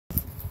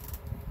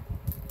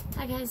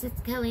Hi guys, it's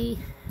Kelly.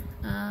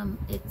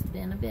 It's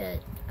been a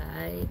bit.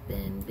 I've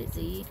been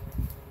busy.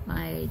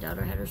 My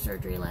daughter had her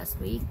surgery last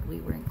week.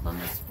 We were in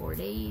Columbus 4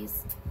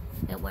 days.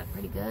 It went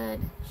pretty good.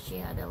 She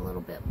had a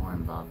little bit more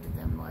involved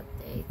than what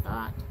they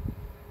thought.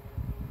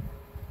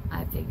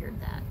 I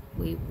figured that.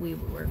 We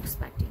were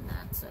expecting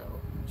that, so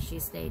she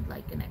stayed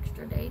like an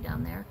extra day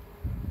down there.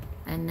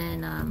 And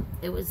then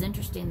it was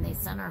interesting. They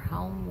sent her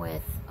home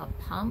with a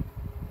pump.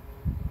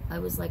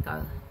 It was like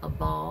a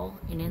ball,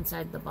 and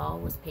inside the ball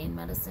was pain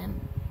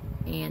medicine,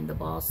 and the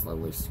ball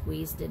slowly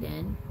squeezed it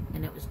in,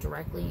 and it was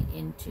directly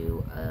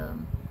into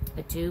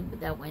a tube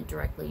that went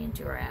directly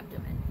into her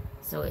abdomen.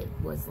 So it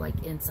was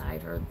like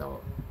inside her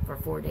for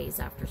 4 days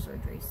after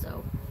surgery.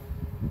 So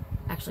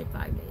actually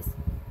 5 days.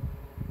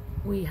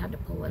 We had to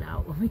pull it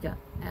out when we got,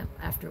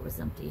 after it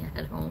was empty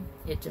at home.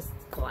 It just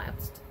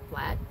collapsed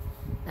flat.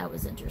 That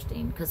was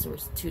interesting because there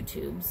was 2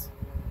 tubes.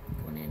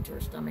 One into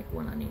her stomach,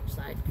 one on each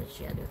side, because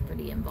she had it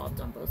pretty involved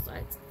on both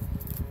sides.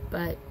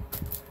 But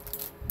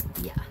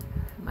yeah,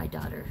 my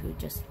daughter, who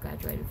just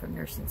graduated from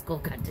nursing school,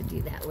 got to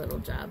do that little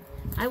job.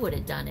 I would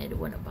have done it. It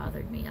wouldn't have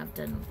bothered me. I've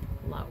done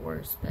a lot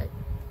worse, but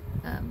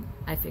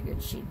I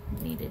figured she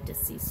needed to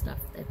see stuff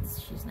that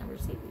she's never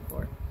seen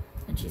before,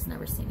 and she's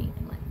never seen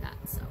anything like that,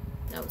 so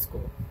that was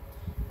cool.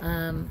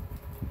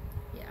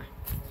 Yeah.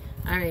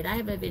 Alright, I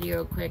have a video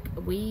real quick.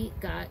 We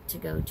got to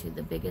go to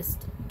the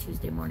biggest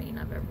Tuesday morning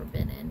I've ever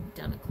been in,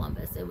 down in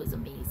Columbus. It was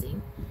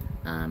amazing.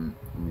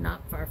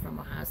 Not far from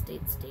Ohio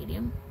State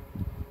Stadium,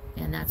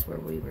 and that's where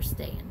we were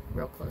staying,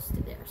 real close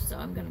to there. So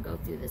I'm going to go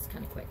through this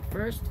kind of quick.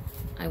 First,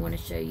 I want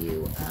to show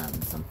you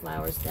some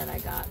flowers that I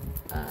got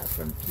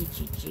from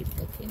Peachy Cheap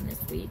that came this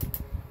week.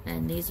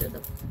 And these are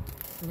the,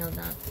 no,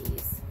 not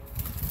these.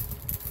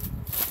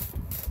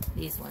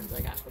 These ones I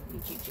got from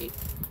Peachy Cheap.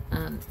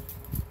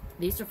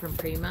 These are from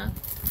Prima.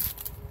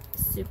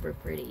 Super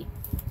pretty.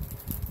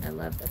 I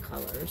love the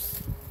colors.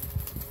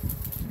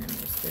 And then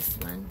there's this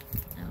one.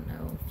 I don't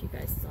know if you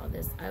guys saw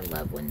this. I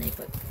love when they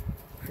put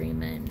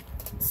Prima and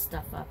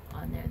stuff up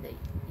on there that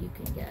you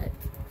can get.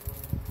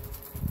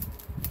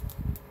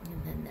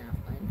 And then that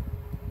one.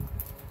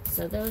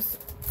 So those,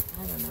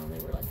 I don't know,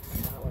 they were like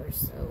 $10,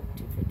 so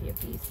 $2.50 a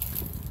piece,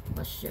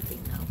 plus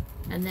shipping though.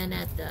 And then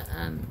at the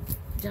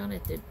down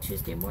at the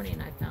Tuesday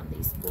morning, I found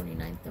these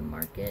 49th and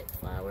Market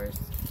flowers.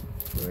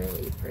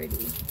 Really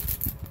pretty.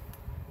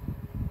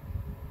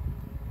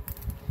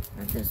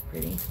 Aren't those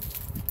pretty?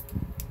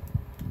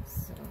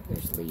 So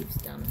there's leaves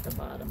down at the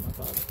bottom of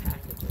all the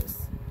packages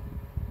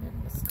in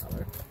this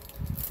color.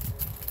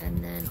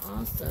 And then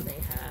also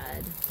they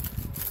had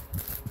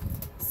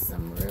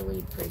some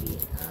really pretty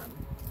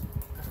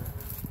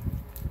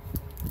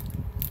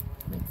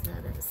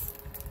mixetas.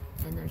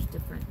 And there's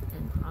different,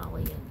 and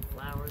holly and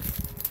flowers,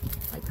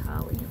 like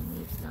holly and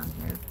leaves down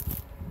here.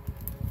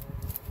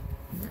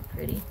 Isn't that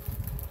pretty?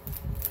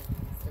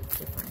 It's like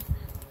different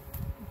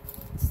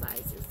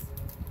sizes.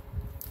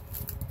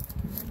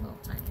 And then little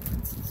tiny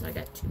ones. So I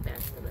got 2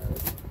 bags of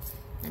those.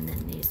 And then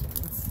these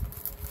ones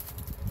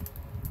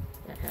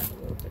that have a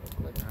little bit of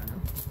glitter on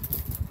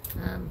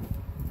them.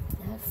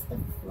 That's the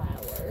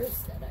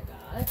flowers that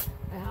I got.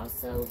 I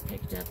also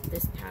picked up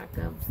this pack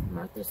of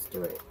Martha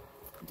Stewart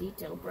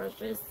detail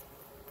brushes.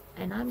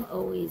 And I'm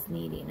always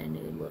needing a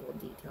new little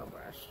detail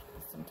brush.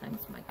 Sometimes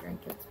my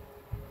grandkids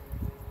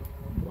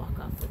walk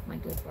off with my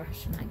good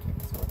brush and I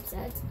get so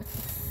upset.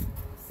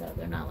 So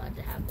they're not allowed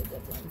to have the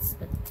good ones,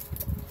 but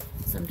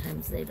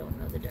sometimes they don't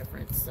know the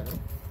difference. So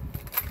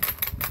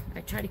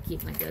I try to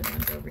keep my good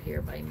ones over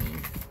here by me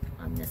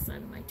on this side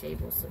of my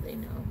table so they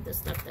know the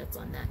stuff that's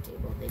on that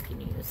table they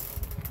can use.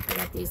 I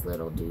got these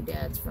little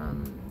doodads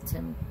from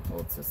Tim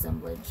Holtz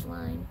Assemblage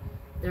line.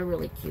 They're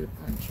really cute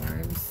on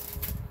charms.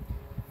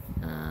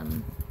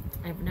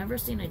 I've never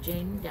seen a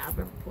Jane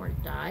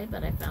Davenport die,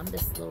 but I found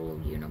this little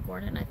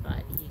unicorn and I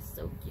thought he's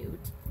so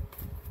cute.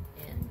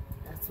 And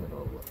that's what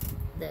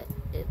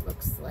it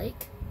looks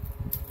like.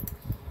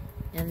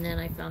 And then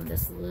I found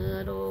this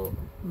little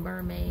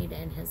mermaid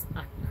and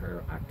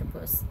her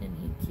octopus, and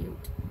he's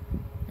cute.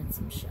 And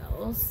some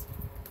shells.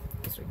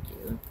 These are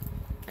cute.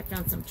 I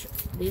found some,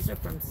 these are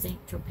from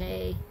Saint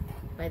Tropez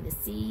by the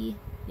Sea.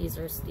 These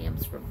are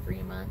stamps from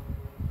Prima.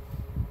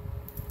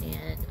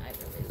 And I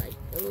really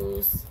like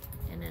those.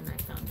 And then I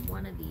found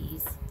one of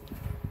these.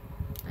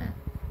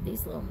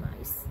 These little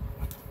mice.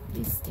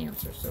 These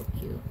stamps are so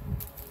cute.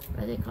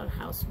 What are they called?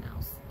 House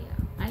mouse. Yeah.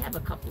 I have a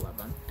couple of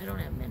them. I don't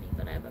have many,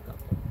 but I have a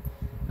couple.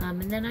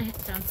 And then I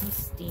found some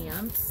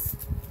stamps.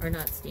 Or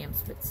not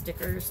stamps, but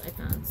stickers. I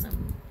found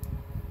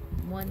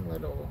one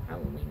little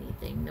Halloween-y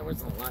thing. There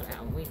wasn't a lot of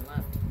Halloween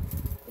left.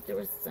 But there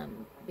was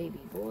some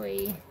baby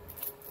boy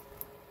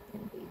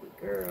and baby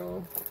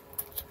girl.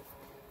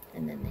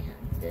 And then they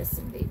had this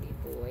and baby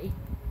boy.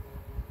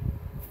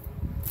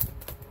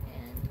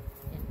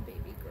 And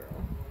baby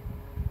girl.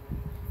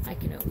 I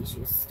can always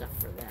use stuff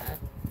for that.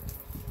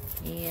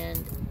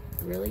 And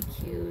really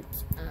cute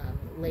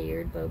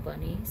layered Bow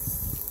Bunny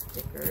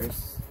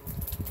stickers.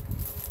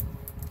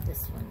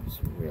 This one's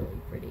really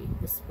pretty.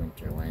 This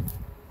winter one.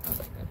 Oh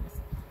my goodness.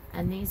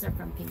 And these are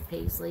from Pink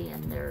Paisley,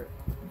 and they're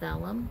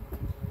vellum,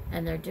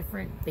 and they're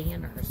different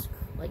banners,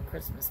 like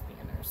Christmas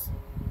banners.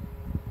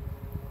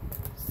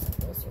 So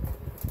those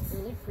are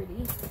really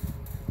pretty.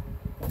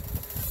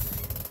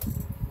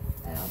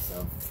 I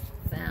also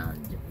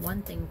found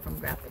one thing from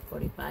Graphic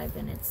 45,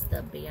 and it's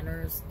the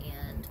banners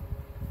and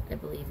I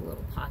believe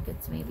little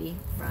pockets maybe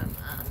from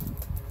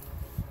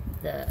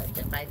the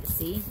By the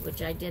Sea,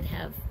 which I did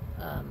have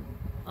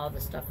all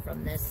the stuff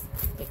from this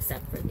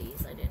except for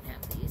these. I didn't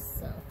have these,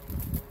 so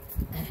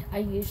I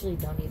usually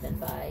don't even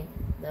buy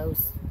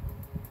those.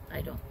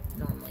 I don't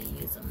normally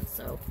use them,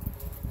 so,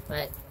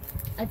 but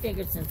I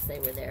figured since they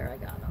were there, I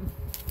got them.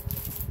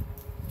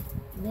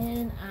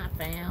 Then I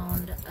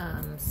found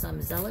some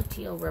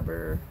Zelatile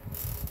rubber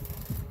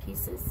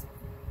pieces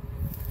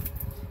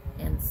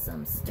and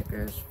some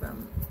stickers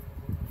from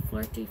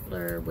Flirty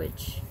Fleur,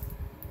 which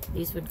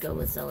these would go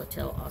with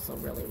Zelatile also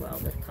really well.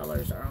 The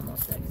colors are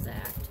almost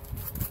exact.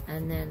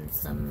 And then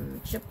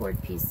some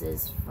chipboard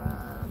pieces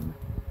from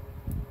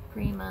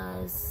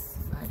Prima's.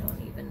 I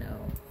don't even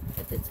know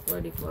if it's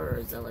Flirty Fleur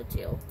or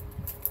Zelatile.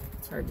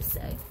 It's hard to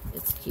say.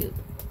 It's cute.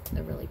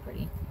 They're really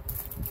pretty.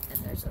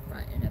 And there's a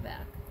front and a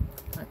back.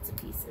 Lots of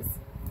pieces.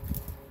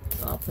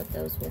 So I'll put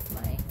those with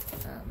my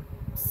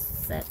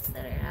sets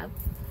that I have.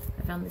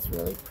 I found this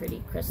really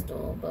pretty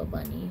crystal bow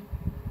bunny.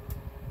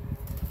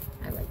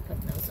 I like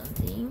putting those on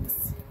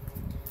things.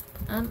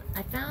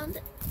 I found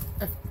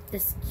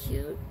this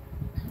cute,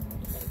 what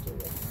did I do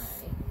with my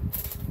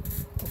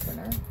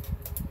opener?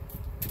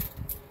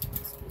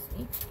 Excuse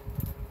me.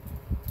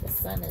 The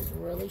sun is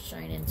really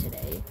shining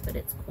today, but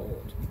it's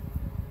cold.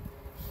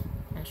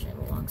 Actually, I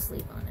have a long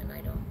sleeve on, and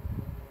I don't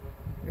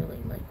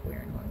really like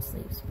wearing long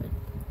sleeves, but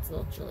it's a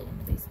little chilly in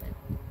the basement.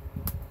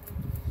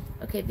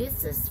 Okay,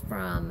 this is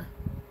from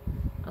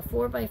a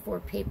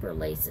 4x4 paper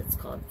lace. It's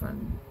called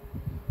from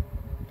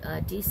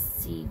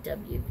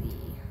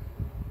DCWV,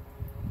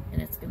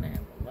 and it's gonna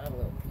have a lot of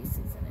little pieces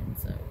in it,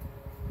 so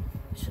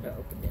I should have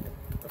opened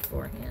it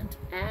beforehand.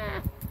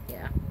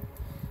 Yeah.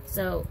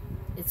 So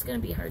it's gonna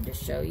be hard to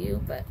show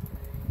you, but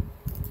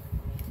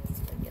let's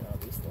get all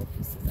these little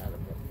pieces out of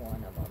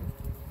one of them.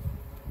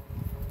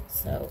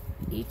 So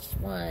each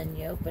one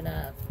you open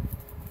up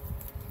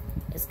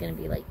is gonna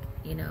be like,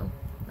 you know,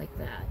 like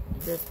that.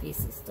 This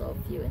piece is still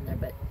a few in there,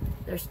 but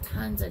there's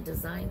tons of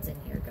designs in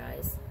here,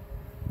 guys.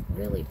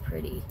 Really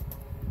pretty.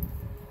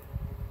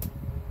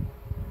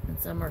 And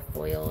some are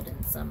foiled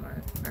and some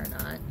are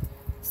not.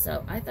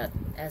 So I thought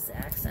as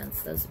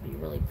accents, those would be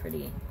really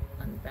pretty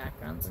on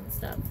backgrounds and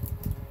stuff.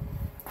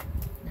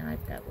 Now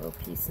I've got little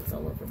pieces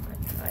all over my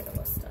pile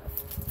of stuff.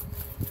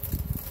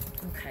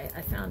 Okay,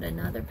 I found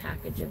another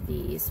package of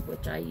these,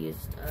 which I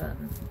used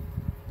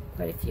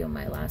quite a few of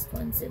my last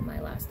ones in my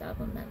last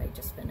album that I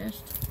just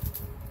finished.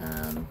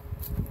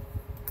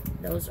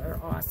 Those are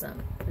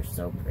awesome. They're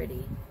so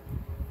pretty.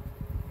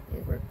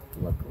 They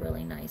look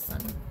really nice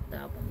on the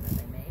album that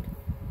I made.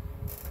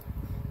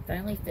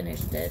 Finally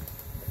finished it.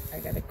 I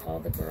got to call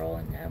the girl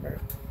and have her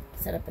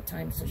set up a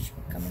time so she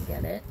can come and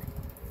get it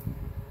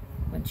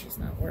when she's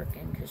not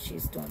working, because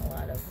she's doing a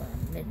lot of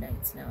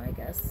midnights now, I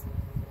guess,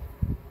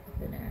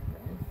 up in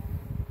Akron.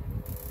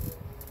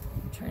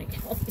 I'm trying to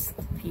get all these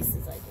little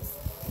pieces. I just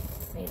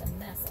made a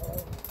mess all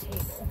over the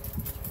table.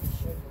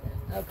 Show you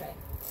that. Okay,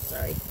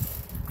 sorry.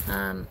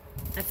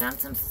 I found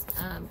some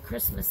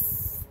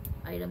Christmas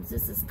items.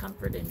 This is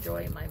Comfort and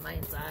Joy in My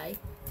Mind's Eye.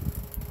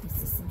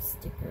 This is some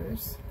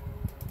stickers.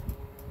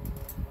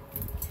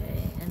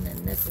 Okay, and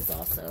then this is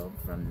also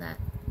from that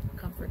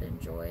Comfort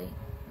and Joy,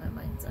 My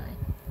Mind's Eye.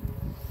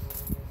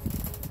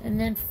 And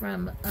then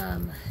from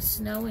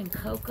Snow and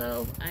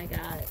Cocoa, I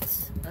got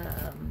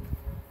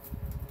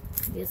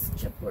this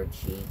chipboard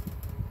sheet.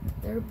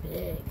 They're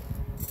big.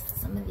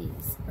 Some of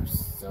these are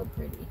so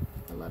pretty.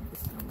 I love the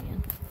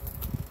snowman.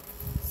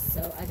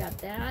 So I got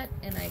that,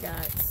 and I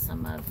got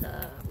some of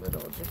the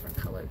little different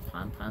colored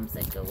pom-poms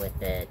that go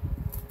with it.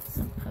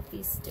 Some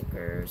puffy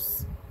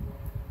stickers.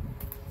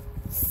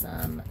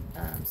 Some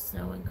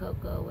Snow and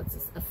Cocoa, what's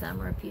this,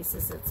 ephemera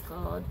pieces it's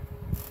called.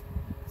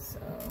 So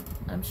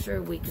I'm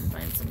sure we can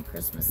find some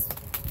Christmas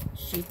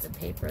sheets of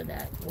paper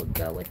that would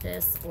go with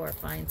this, or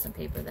find some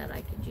paper that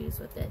I could use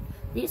with it.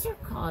 These are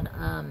called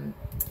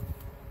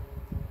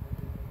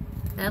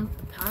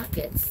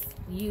pockets.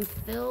 You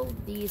fill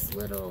these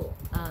little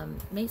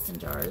mason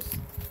jars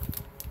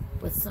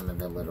with some of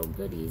the little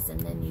goodies,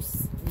 and then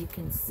you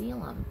can seal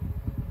them.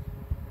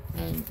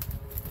 And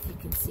if you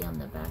can see on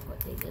the back what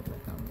they did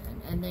with them,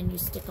 and then you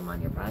stick them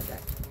on your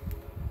project.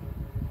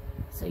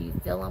 So you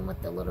fill them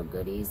with the little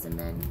goodies, and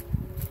then,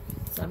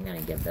 so I'm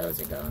gonna give those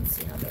a go and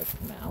see how those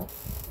come out.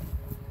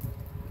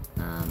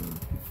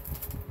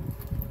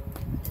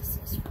 This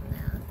is from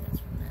that, that's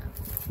from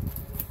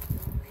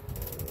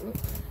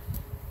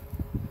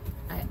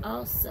that. I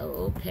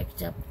also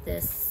picked up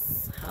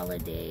this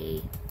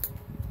holiday,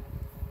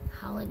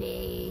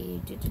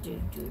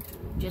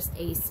 just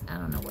Ace, I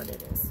don't know what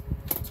it is.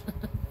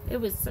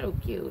 It was so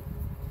cute.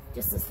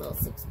 Just this little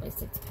 6x6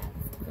 pad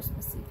of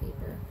Christmassy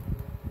paper.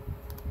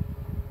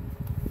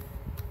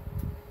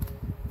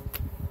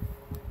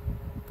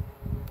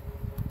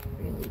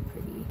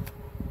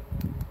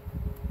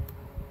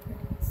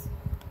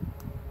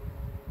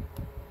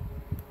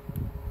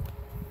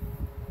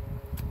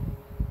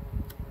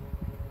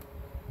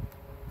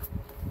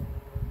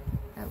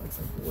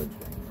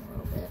 grain a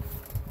little bit.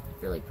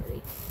 Really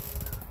pretty.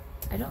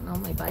 I don't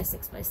normally buy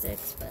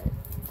 6x6, but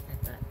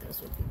I thought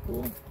those would be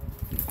cool.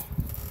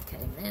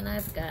 Okay, and then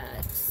I've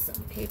got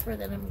some paper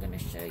that I'm going to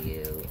show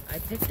you. I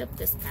picked up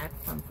this pack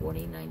from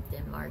 49th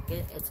and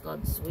Market. It's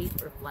called Sweet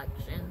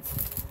Reflections.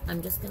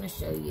 I'm just going to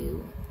show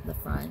you the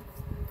front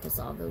because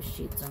all those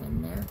sheets are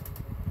in there.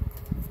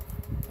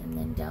 And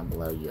then down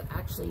below you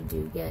actually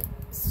do get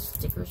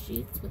sticker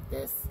sheets with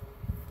this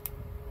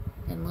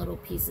and little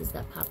pieces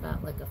that pop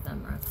out like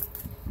ephemera.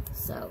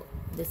 So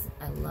this,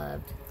 I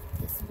loved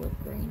this wood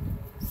grain,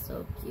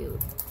 so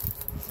cute.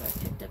 So I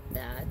picked up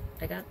that.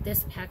 I got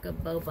this pack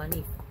of Bow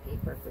Bunny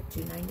paper for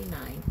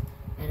 $2.99,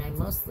 and I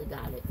mostly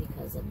got it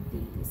because of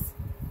these.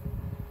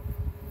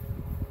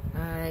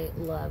 I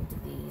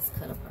loved these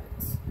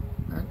cut-aparts.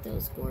 Aren't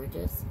those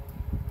gorgeous?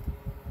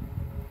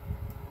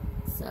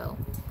 So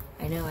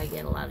I know I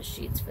get a lot of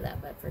sheets for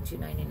that, but for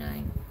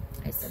 $2.99,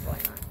 I said why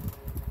not.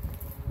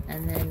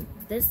 And then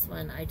this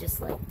one, I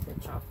just like the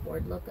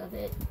chalkboard look of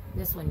it.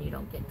 This one you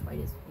don't get quite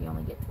as, you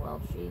only get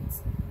 12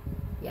 sheets.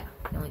 Yeah,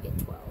 you only get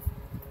 12,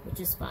 which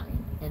is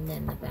fine. And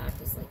then the back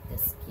is like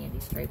this candy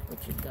stripe,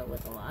 which would go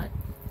with a lot.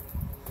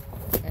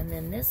 And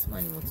then this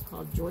one was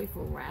called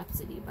Joyful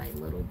Rhapsody by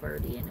Little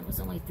Birdie, and it was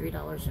only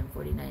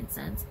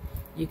 $3.49.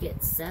 You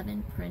get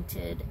 7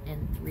 printed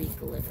and 3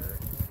 glitter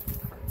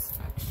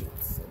cardstock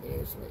sheets. So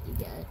there's what you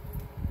get.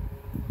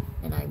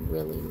 And I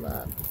really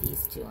loved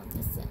these two on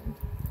this end.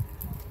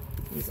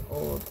 These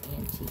old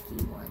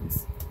antique-y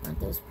ones. Aren't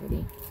those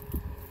pretty?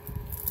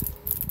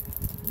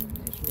 And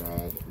there's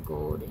red,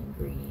 gold, and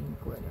green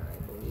glitter,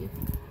 I believe.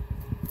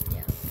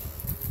 Yeah.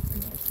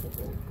 And there's the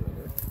gold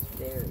glitter. It's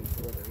very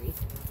glittery.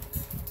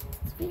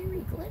 It's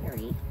very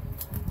glittery.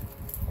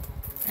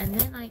 And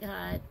then I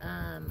got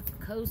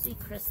Cozy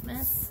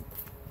Christmas.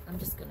 I'm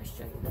just going to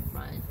show you the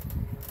front.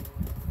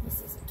 This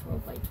is a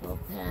 12 by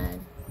 12 pad.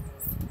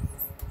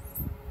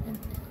 And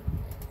then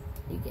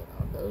you get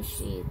all those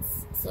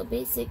sheets. So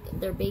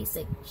they're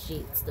basic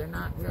sheets. They're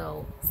not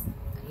real,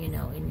 you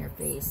know, in your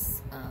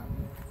face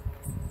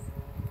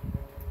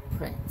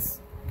prints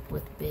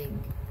with big,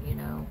 you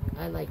know.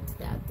 I liked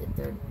that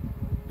they're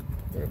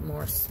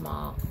more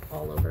small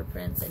all over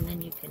prints, and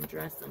then you can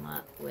dress them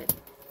up with,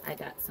 I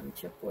got some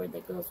chipboard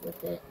that goes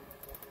with it.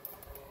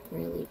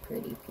 Really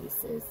pretty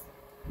pieces.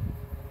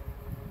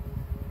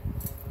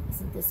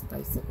 Isn't this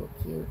bicycle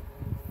cute?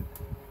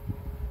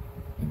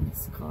 In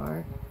this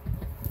car.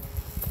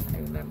 I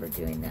remember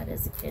doing that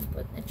as a kid,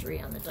 putting a tree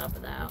on the top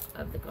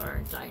of the car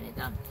and tying it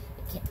down.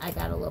 I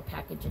got a little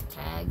package of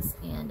tags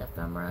and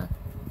ephemera,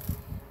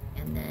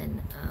 and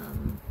then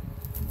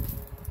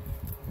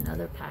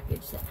another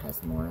package that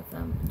has more of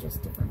them,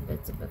 just different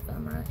bits of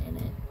ephemera in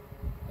it.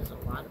 There's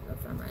a lot of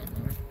ephemera in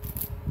there,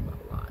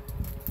 a lot.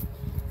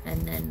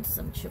 And then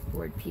some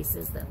chipboard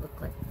pieces that look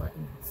like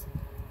buttons.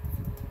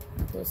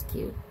 Aren't those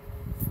cute?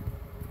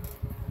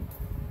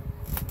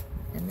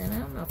 And then I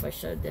don't know if I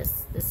showed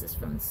this. This is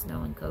from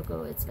Snow and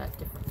Cocoa. It's got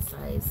different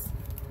size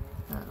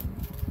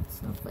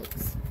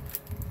snowflakes,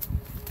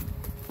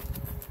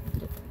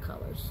 different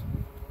colors.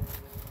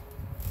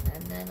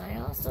 And then I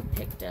also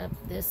picked up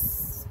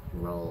this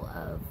roll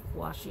of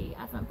washi.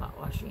 I haven't bought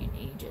washi in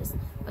ages,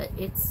 but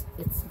it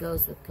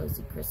goes with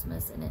Cozy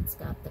Christmas, and it's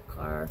got the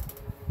car,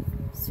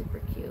 super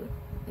cute,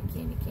 the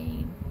candy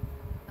cane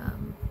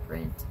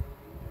print.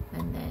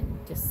 And then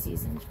just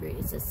season's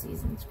greetings. It says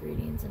season's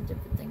greetings and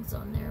different things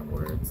on there,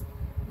 words.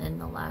 Then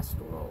the last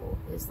roll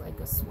is like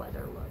a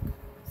sweater look.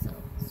 So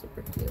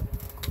super cute.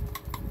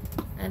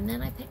 And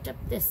then I picked up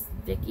this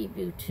Vicky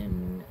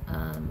Boutin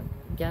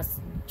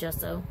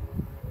gesso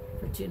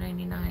for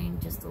 $2.99,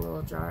 just a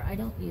little jar. I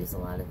don't use a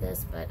lot of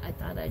this, but I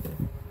thought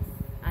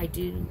I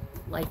do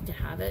like to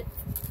have it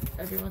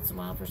every once in a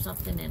while for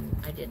something,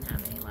 and I didn't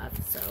have any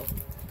left, so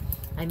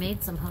I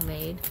made some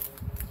homemade.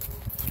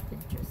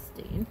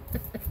 Interesting.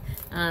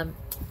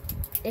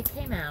 It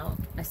came out.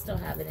 I still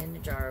have it in the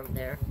jar over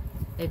there.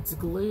 It's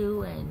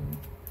glue and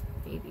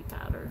baby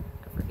powder.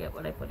 I forget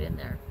what I put in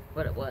there,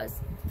 what it was.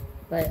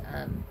 But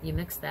you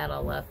mix that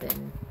all up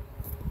and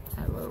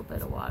add a little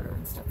bit of water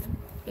and stuff. And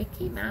it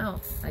came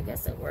out. I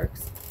guess it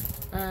works.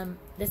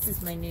 This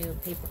is my new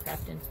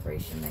Papercraft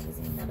Inspiration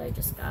magazine that I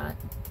just got.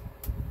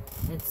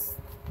 Gives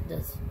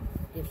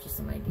you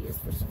some ideas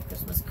for some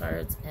Christmas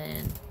cards.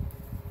 And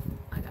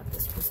I got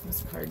this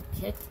Christmas card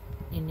kit.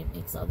 And it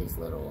makes all these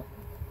little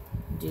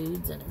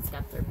dudes, and it's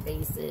got their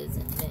faces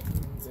and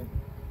mittens and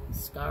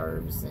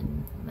scarves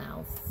and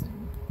mouths,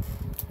 and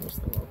there's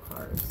the little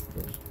cards.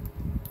 They're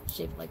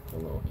shaped like the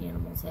little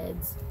animals'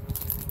 heads.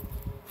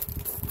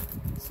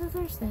 So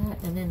there's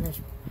that, and then there's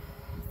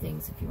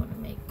things if you want to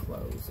make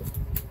clothes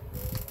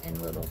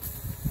and little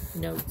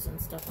notes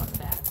and stuff on the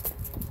back.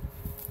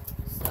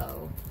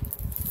 So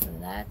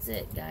that's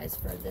it, guys,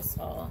 for this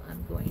haul.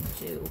 I'm going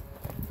to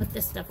put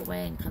this stuff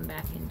away and come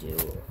back and do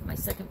my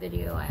second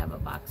video. I have a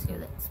box here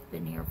that's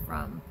been here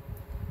from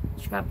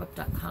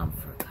scrapbook.com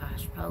for,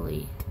 gosh,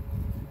 probably,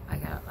 I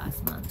got it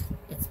last month.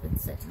 It's been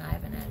sitting. I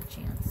haven't had a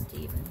chance to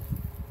even,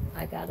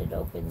 I got it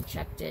open,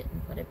 checked it,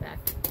 and put it back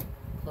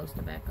close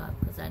to back up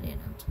because I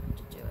didn't have time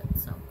to do it.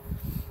 So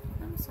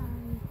I'm sorry.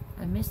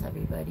 I miss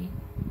everybody.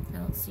 I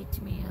don't see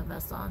too many of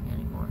us on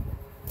anymore.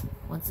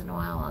 Once in a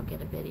while, I'll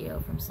get a video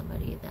from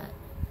somebody that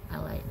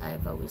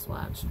I've always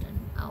watched,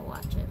 and I'll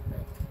watch it.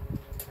 But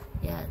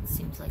yeah, it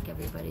seems like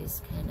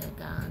everybody's kind of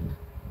gone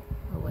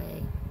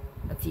away.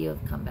 A few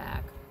have come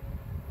back.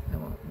 I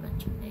won't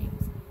mention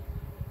names.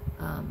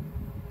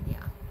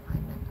 Yeah,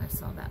 I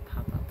saw that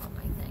pop up on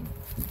my thing.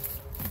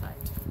 But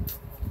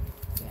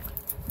yeah.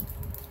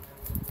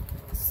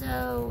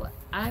 So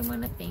I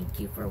want to thank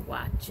you for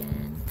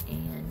watching,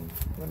 and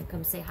want to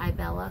come say hi,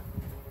 Bella?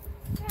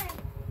 Hi.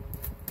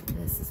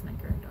 This is my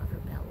granddaughter,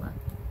 Bella.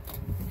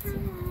 Hi.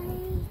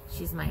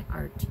 She's my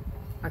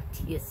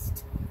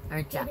artist,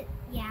 aren't ya?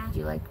 Yeah.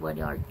 What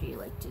art do you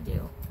like to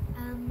do?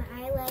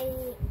 I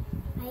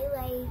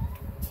like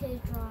to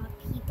draw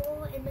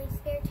people in my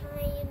spare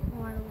time,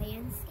 or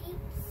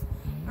landscapes,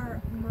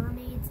 or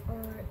mermaids,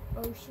 or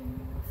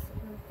oceans,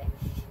 or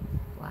fish.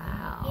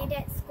 Wow. And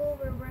at school,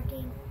 we're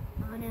working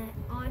on an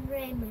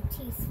Henri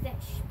Matisse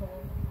fish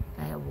bowl.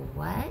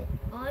 What?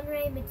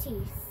 Henri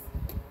Matisse.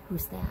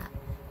 Who's that?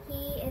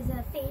 He is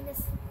a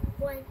famous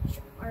French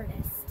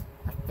artist.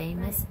 A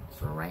famous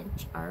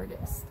French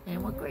artist.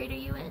 And what grade are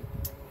you in?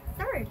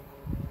 3rd.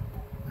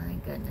 My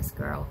goodness,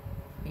 girl.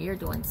 You're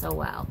doing so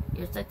well.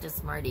 You're such a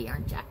smarty,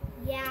 aren't you?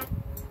 Yeah.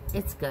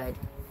 It's good.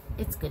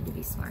 It's good to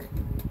be smart.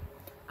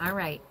 All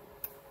right.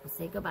 We'll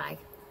say goodbye.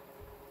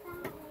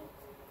 Bye.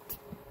 Do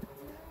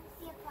you want to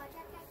see a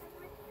project I've been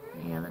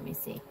working on? Yeah, let me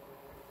see.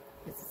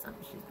 This is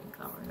something she's been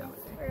calling over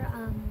there.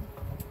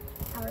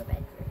 For our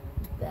bedroom.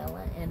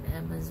 Bella and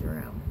Emma's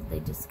room. They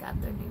just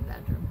got their new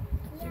bedroom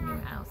at their new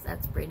house.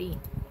 That's pretty.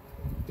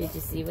 Did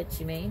you see what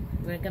she made?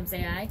 You want to come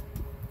say hi?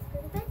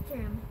 For the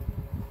bedroom.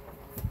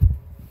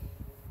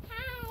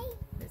 Hi.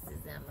 This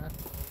is Emma.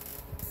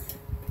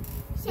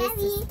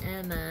 Chevy. This is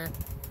Emma.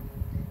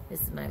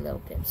 This is my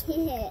little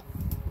pipsqueak.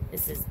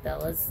 This is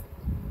Bella's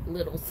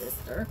little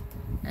sister.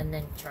 And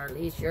then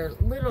Charlie's your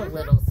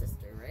little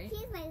sister, right?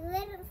 She's my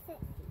little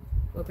sister.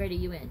 What grade are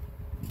you in?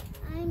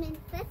 I'm in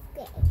 5th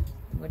grade.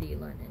 What are you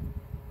learning?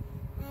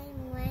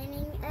 I'm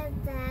learning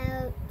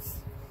about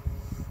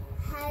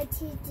how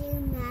to do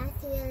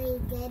math really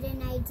good,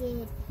 and I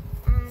did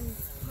 10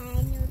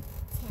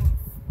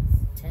 tests.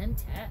 10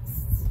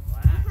 tests.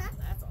 Wow,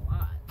 that's a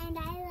lot. And I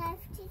love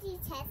to do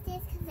tests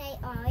because I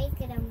always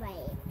get them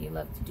right. You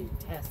love to do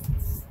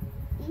tests.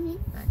 And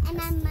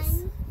Not on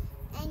tests.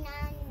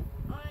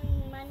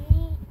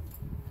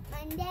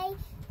 Monday,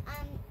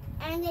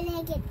 I'm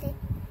gonna get the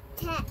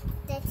test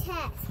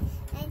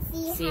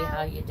and see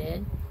how you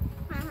did.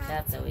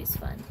 That's always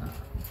fun, huh?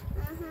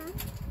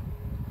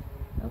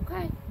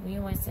 Okay. Well,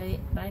 you want to say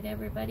bye to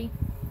everybody?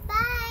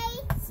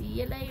 Bye. See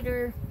you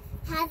later.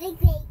 Have a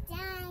great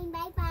time.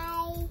 Bye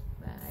bye.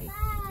 Bye.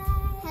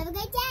 Bye. Have a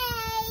great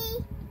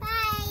day.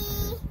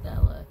 Bye.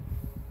 Bella.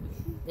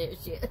 There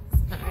she is.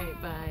 All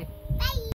right, bye. Bye.